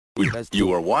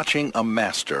You are watching a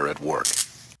master at work.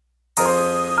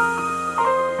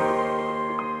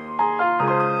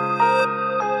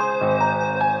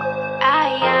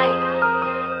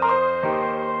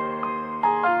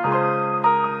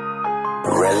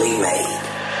 Really made.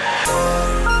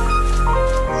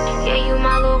 Yeah, you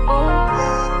my little boo.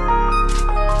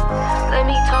 Let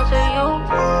me talk to you.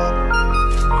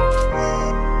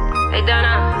 Hey,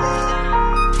 DonDon,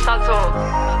 talk to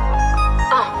him.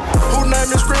 Who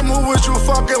name is Scream? Who is you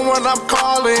fucking when I'm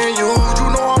calling you? You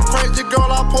know I'm crazy,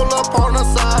 girl. I pull up on the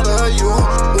side of you.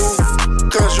 Ooh,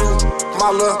 cause you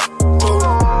my little boo.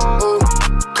 Ooh,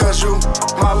 cause you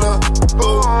my little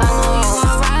boo. I know you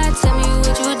gon' ride, tell me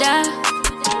would you die?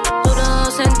 Through the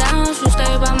ups and downs, you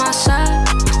stay by my side.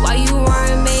 Why you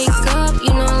wearing makeup?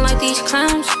 You know I'm like these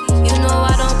clowns. You know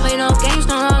I don't play no games,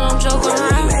 no, I don't joke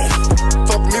around.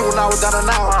 Fuck me when I was down and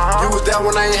out. You was there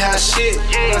when I ain't had shit.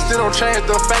 I still don't change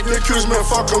the fact you accuse me of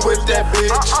fucking with that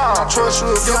bitch. I trust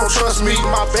you if you don't trust me.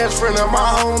 My best friend and my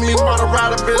homie. Wanna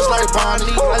ride a bitch like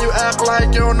Bonnie. Now you act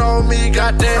like you don't know me.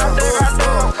 Goddamn.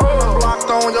 Blocked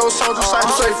on your soldier side.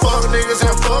 You say fuck niggas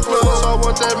and fuck love. So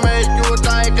what that make you a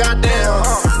thing? Goddamn.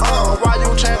 Why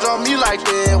you change on me like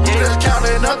that? We just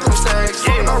counting up them stacks.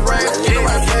 Fucking no racks, get the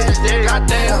right place.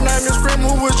 Goddamn. Name is Scream.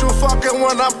 Who is you fucking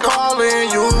when I'm calling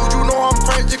you? You know I'm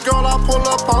crazy, girl. I pull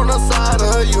up on the side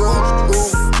of you.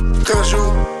 Ooh, cause you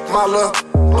my love.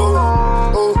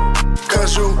 Ooh,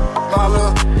 cause you my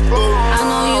love. I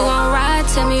know you gon' ride,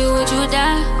 tell me would you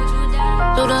die?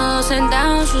 Through the ups and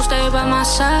downs, you stay by my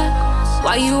side.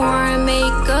 Why you wearing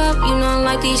makeup? You know I'm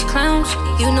like these clowns.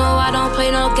 You know I don't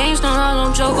play no games, no, I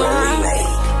don't joke around.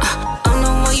 I'm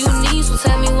the one you need, so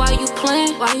tell me why you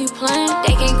playin'? Why you playin'?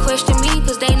 They can't question me,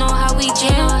 cause they know how we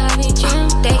jam.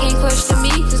 They can't question me,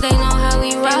 cause they know how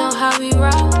we roll.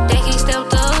 They can't step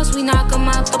to us, we knock them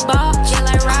out the ball. Yeah,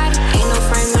 like riding. Ain't no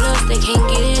frame with us, they can't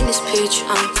get in this picture.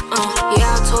 Yeah,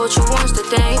 I told you once that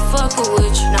they ain't fucking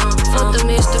with you. Nah, fuck them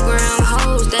Instagram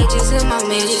hoes, they just in my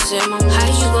mentions. How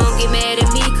you gon' get mad at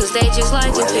me, cause they just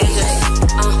like the pictures?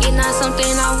 You're not something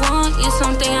I want, you're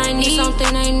something I need.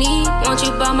 Want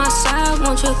you by my side,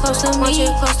 want you close to me.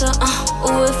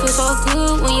 Ooh, it feels so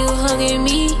good when you hugging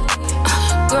me.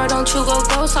 Girl, don't you go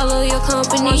ghost, I love your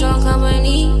company. Want your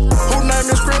company. Who name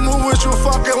is Scream? Who is you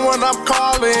fucking when I'm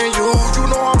calling you? You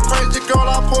know I'm crazy, girl.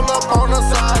 I pull up on the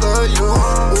side of you.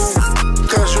 Ooh,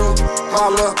 cause you my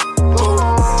love.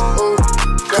 Ooh,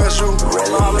 cause you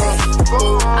my love.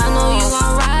 I know you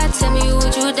gon' ride, tell me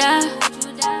would you die?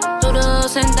 Through the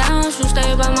ups and downs, you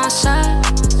stay by my side.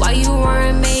 Why you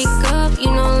wearing makeup? You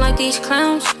know I'm like these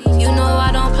clowns.